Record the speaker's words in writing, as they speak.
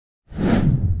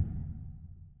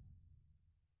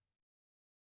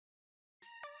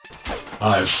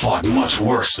I've fought much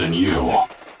worse than you.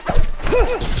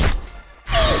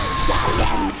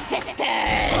 Silent sisters.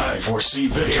 I foresee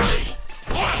victory.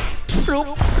 รุก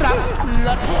รับเ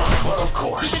ลิศ But of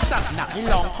course, จะจัดหนักให้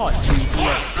ร้องขอชีวิตเล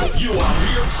ย you are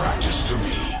mere practice to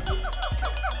me.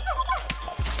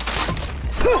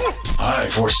 I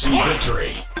foresee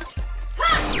victory.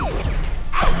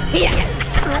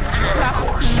 รับ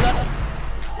เลิศ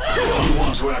If you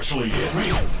want to actually hit me,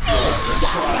 you'll have to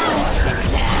try harder.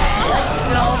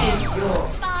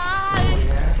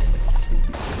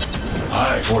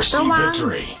 I foresee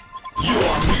victory. You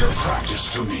are mere practice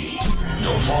to me.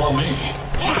 Don't follow me.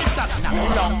 จะจัดหนักให้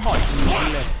ร้องขอชีวิต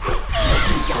เลย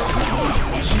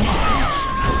It's my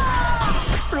option.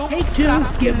 รุก They two รับ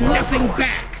give nothing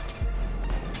back.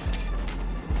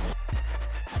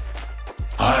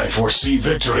 I foresee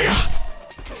victory.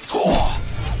 Oh.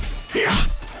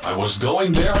 I was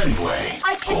going there anyway.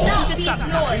 I cannot จะ be จัด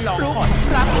หนักให้ ignored. ร้องขอ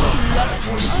รับเลิศ I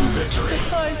foresee victory.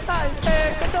 เคยใส่เพลง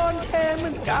ก็โดนเทเหมื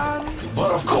อนกัน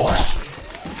But of course.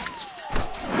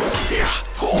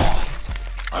 Oh.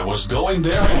 I was going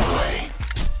there anyway.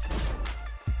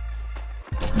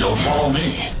 Don't follow me.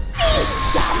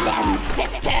 Silent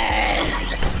sisters.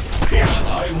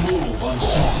 I move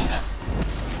unseen.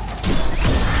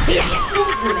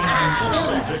 I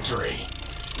foresee victory.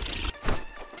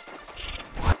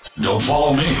 Don't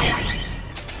follow me.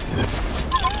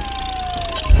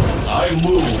 I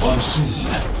move unseen.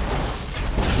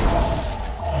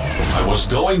 I was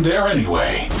going there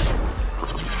anyway.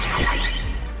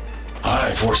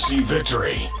 I foresee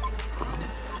victory.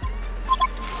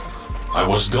 I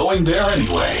was going there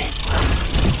anyway.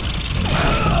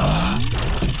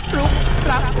 รุก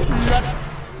รับเลิศ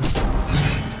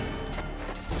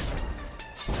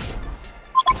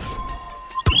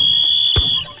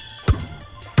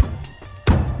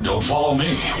Don't follow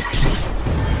me.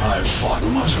 I've fought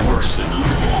much worse than you.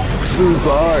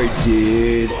 Fubar,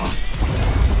 dude.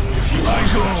 If you I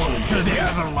go to the you'll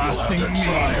everlasting have to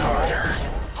try me. harder.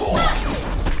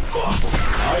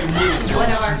 I move One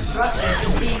of our unseen. structures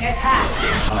is being attacked.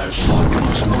 I've fought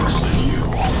much worse than you.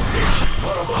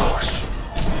 But of course,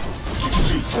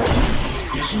 defeat for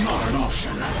me is not an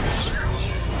option.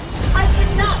 I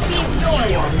cannot be ignored.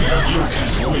 You can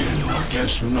win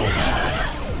against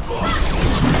NOMAD.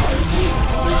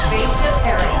 Face the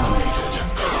peril.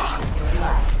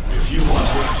 If you want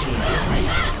to actually get me,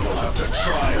 you'll have to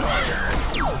try harder.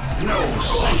 No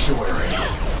sanctuary.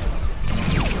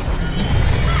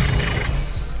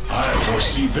 I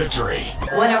foresee victory.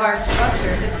 One of our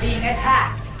structures is being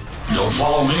attacked. Don't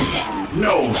follow me.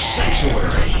 No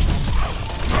sanctuary.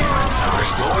 I was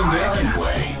going there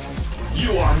anyway.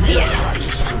 You are mere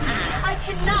practice to me. I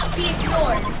cannot be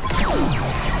ignored.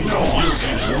 No, you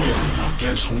can't win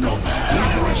against NOMAD.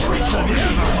 Retreat from me.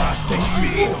 Everlasting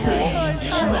me.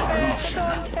 It's not an option.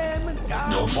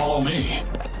 Don't follow me.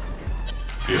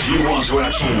 If you want to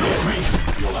actually hit me,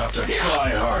 you'll have to try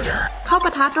harder. เข้าป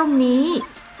ะทะตรงนี้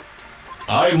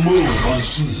I move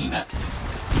unseen.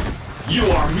 You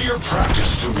are mere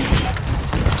practice to me.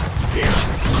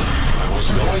 I was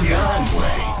going there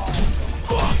anyway.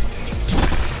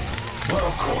 But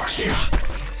of course.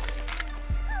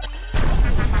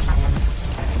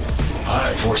 I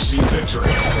foresee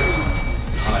victory.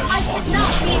 I've I fought cannot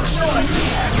much be worse.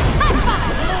 ignored.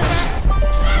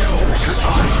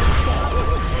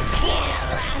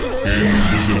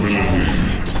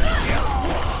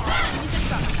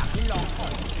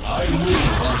 I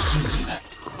move unseen.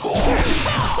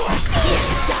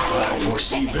 I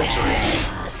foresee victory.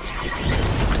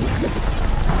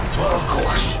 But of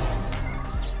course.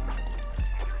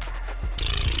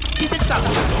 ที่จะจัดห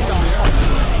นักให้ร้อง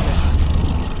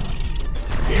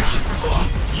ขอ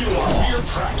You are mere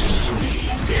practice to me.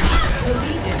 The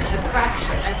Legion have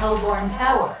fractured at Hellborn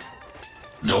Tower.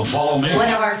 Don't follow me.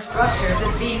 One of our structures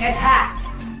is being attacked.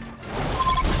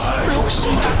 I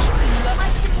foresee victory. I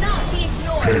cannot be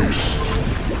ignored. เค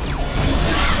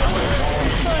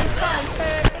ยใส่เพล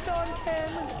งก็โดนเท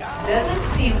เหมือนกัน Doesn't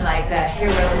seem like that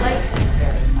hero likes you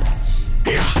very much.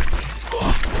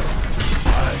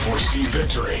 I foresee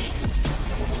victory.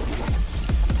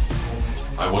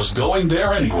 I was going there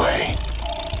anyway.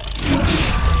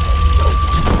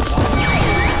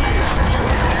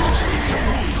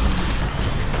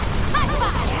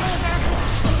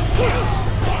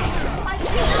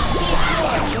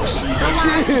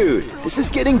 Dude, this is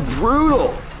getting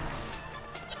brutal.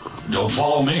 Don't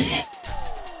follow me.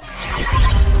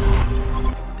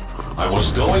 I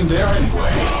was going there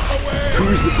anyway.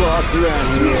 Who's the boss around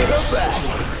here?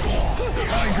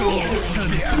 I go to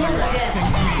the everlasting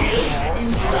me.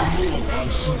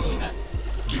 Unseen.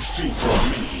 Defeat for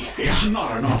me is is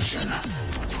not an option.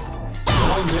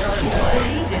 Going there The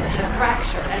anyway. Legion have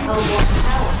fractured at Hellborn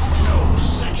Tower. No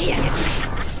sanction.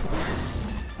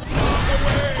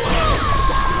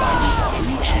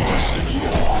 Much worse than you.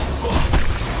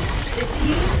 The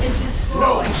team is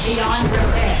destroyed beyond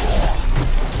repair.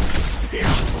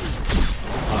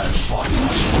 I've fought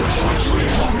much worse victory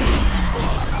for me.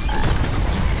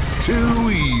 Too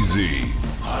easy.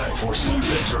 I foresee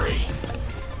victory.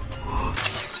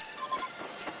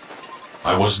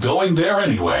 I was going there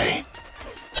anyway.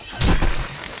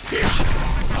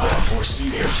 I foresee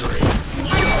victory.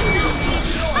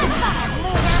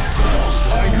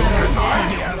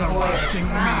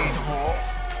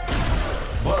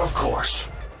 But of course.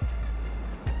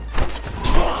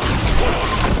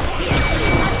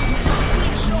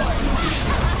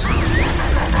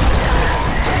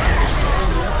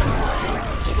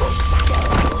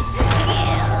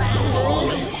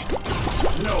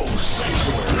 No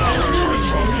sanctuary. Retreat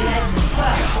from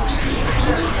me.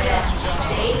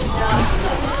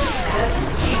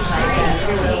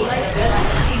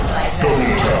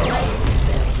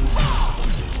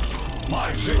 My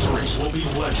victories will be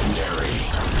legendary.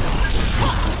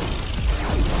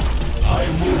 I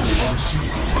move unseen.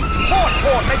 โคตรโห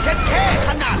ดเลยเช็ดแค่ข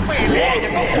นาดเปเล่ยั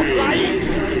งต้องขุดไหล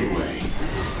Anyway,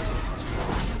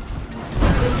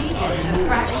 The Legion have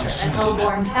fractured at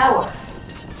Hellborn Tower.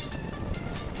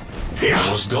 I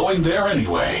was going there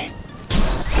anyway.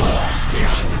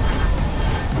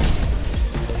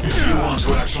 If you want to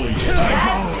actually hit me,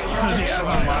 To the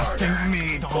everlasting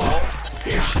meat hole.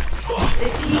 The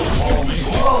team is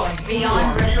destroyed beyond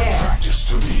repair. practice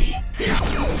to me.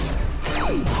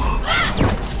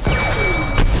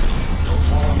 Don't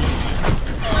follow me.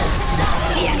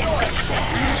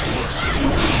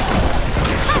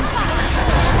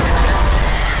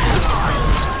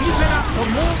 Keep it up to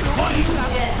move the way.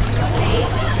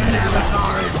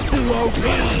 Avatar is too OP.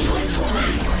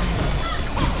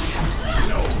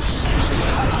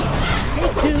 Hey,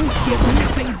 dude, give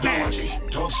nothing back. Technology,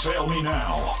 don't fail me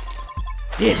now.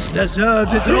 This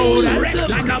deserves its own answer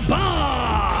like a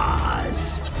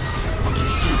boss. To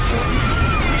shoot for me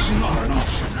is not an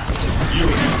option. You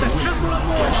can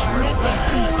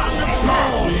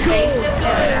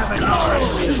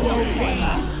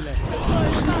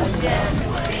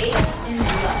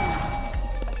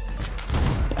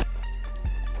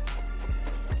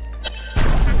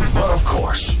But of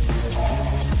course,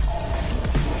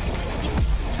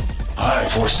 I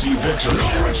foresee victory.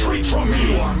 Retreat from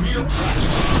me. You are mere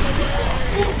practice.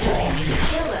 Follow me.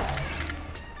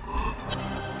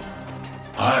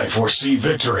 I foresee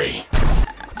victory.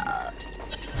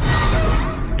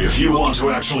 If you want to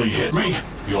actually hit me,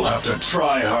 you'll have to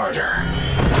try harder.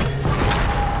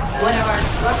 One of our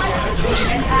structures is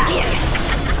being attacked.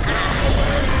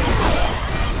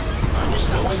 I was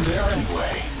going there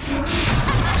anyway.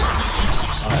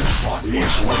 I fought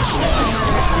much worse.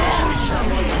 Retreat from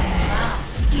me.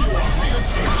 You are mere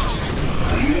practice to me.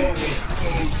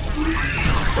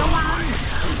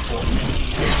 Shoot for me.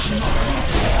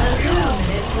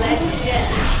 This legend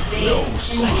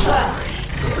stays in trust.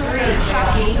 Free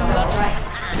gain your rights.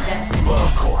 But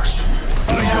of course,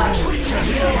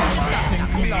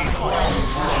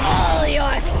 All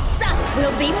your stuff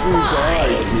will be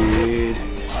mine. Dude.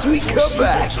 Sweet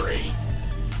comeback. victory.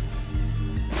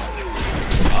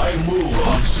 I move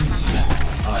unseen.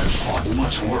 I've fought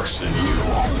much worse than you.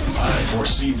 I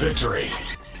foresee victory.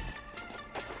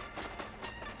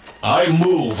 I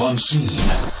move unseen.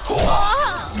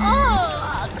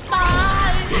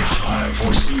 I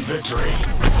foresee victory.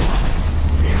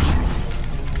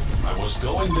 I was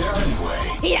going there anyway.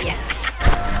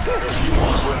 If you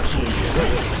want to actually hit me,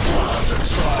 you'll have to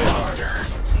try harder.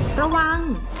 ระวัง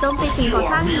โจมตีสิ่ง You ก่อ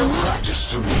สร้าง are นี้ mere practice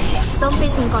to me. โจมตี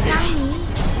สิ่งก่อสร้างนี้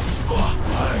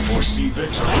I foresee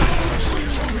victory. Retreat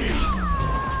from me.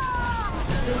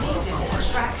 The Legion has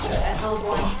fractured at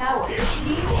Hellborn Tower. The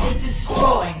team is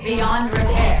destroyed beyond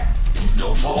repair.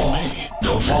 Don't follow me.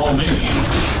 Don't follow me.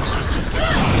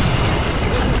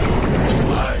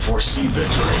 I foresee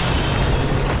victory.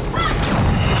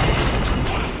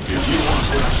 If you want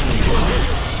to actually hit me,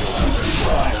 you'll have to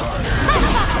try harder.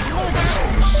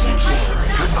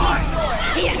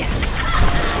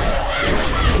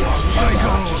 I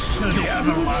go to the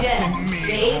everlasting Gen meat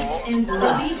stays hole. in blood.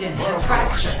 The Legion have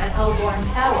fractured at Hellborn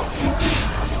Tower.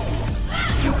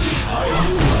 I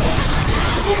move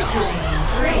Victory in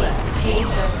 3. Pay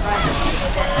the price.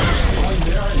 going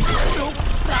there anyway.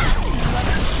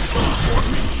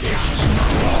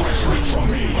 Retreat from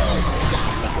me.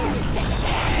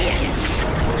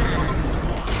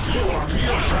 You are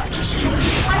mere practice to me.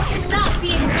 I cannot be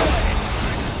ignored.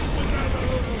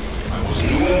 I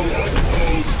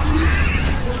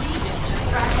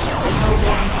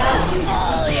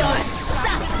All your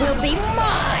stuff will be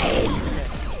mine.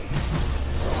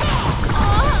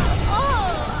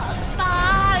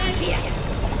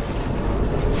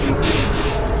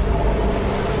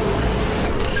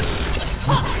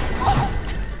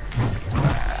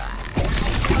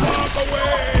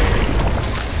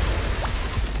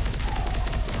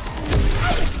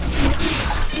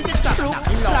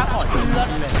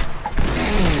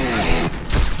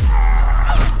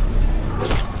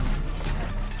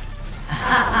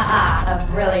 A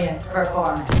brilliant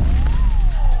performance.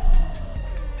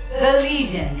 The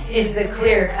Legion is the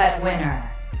clear-cut winner.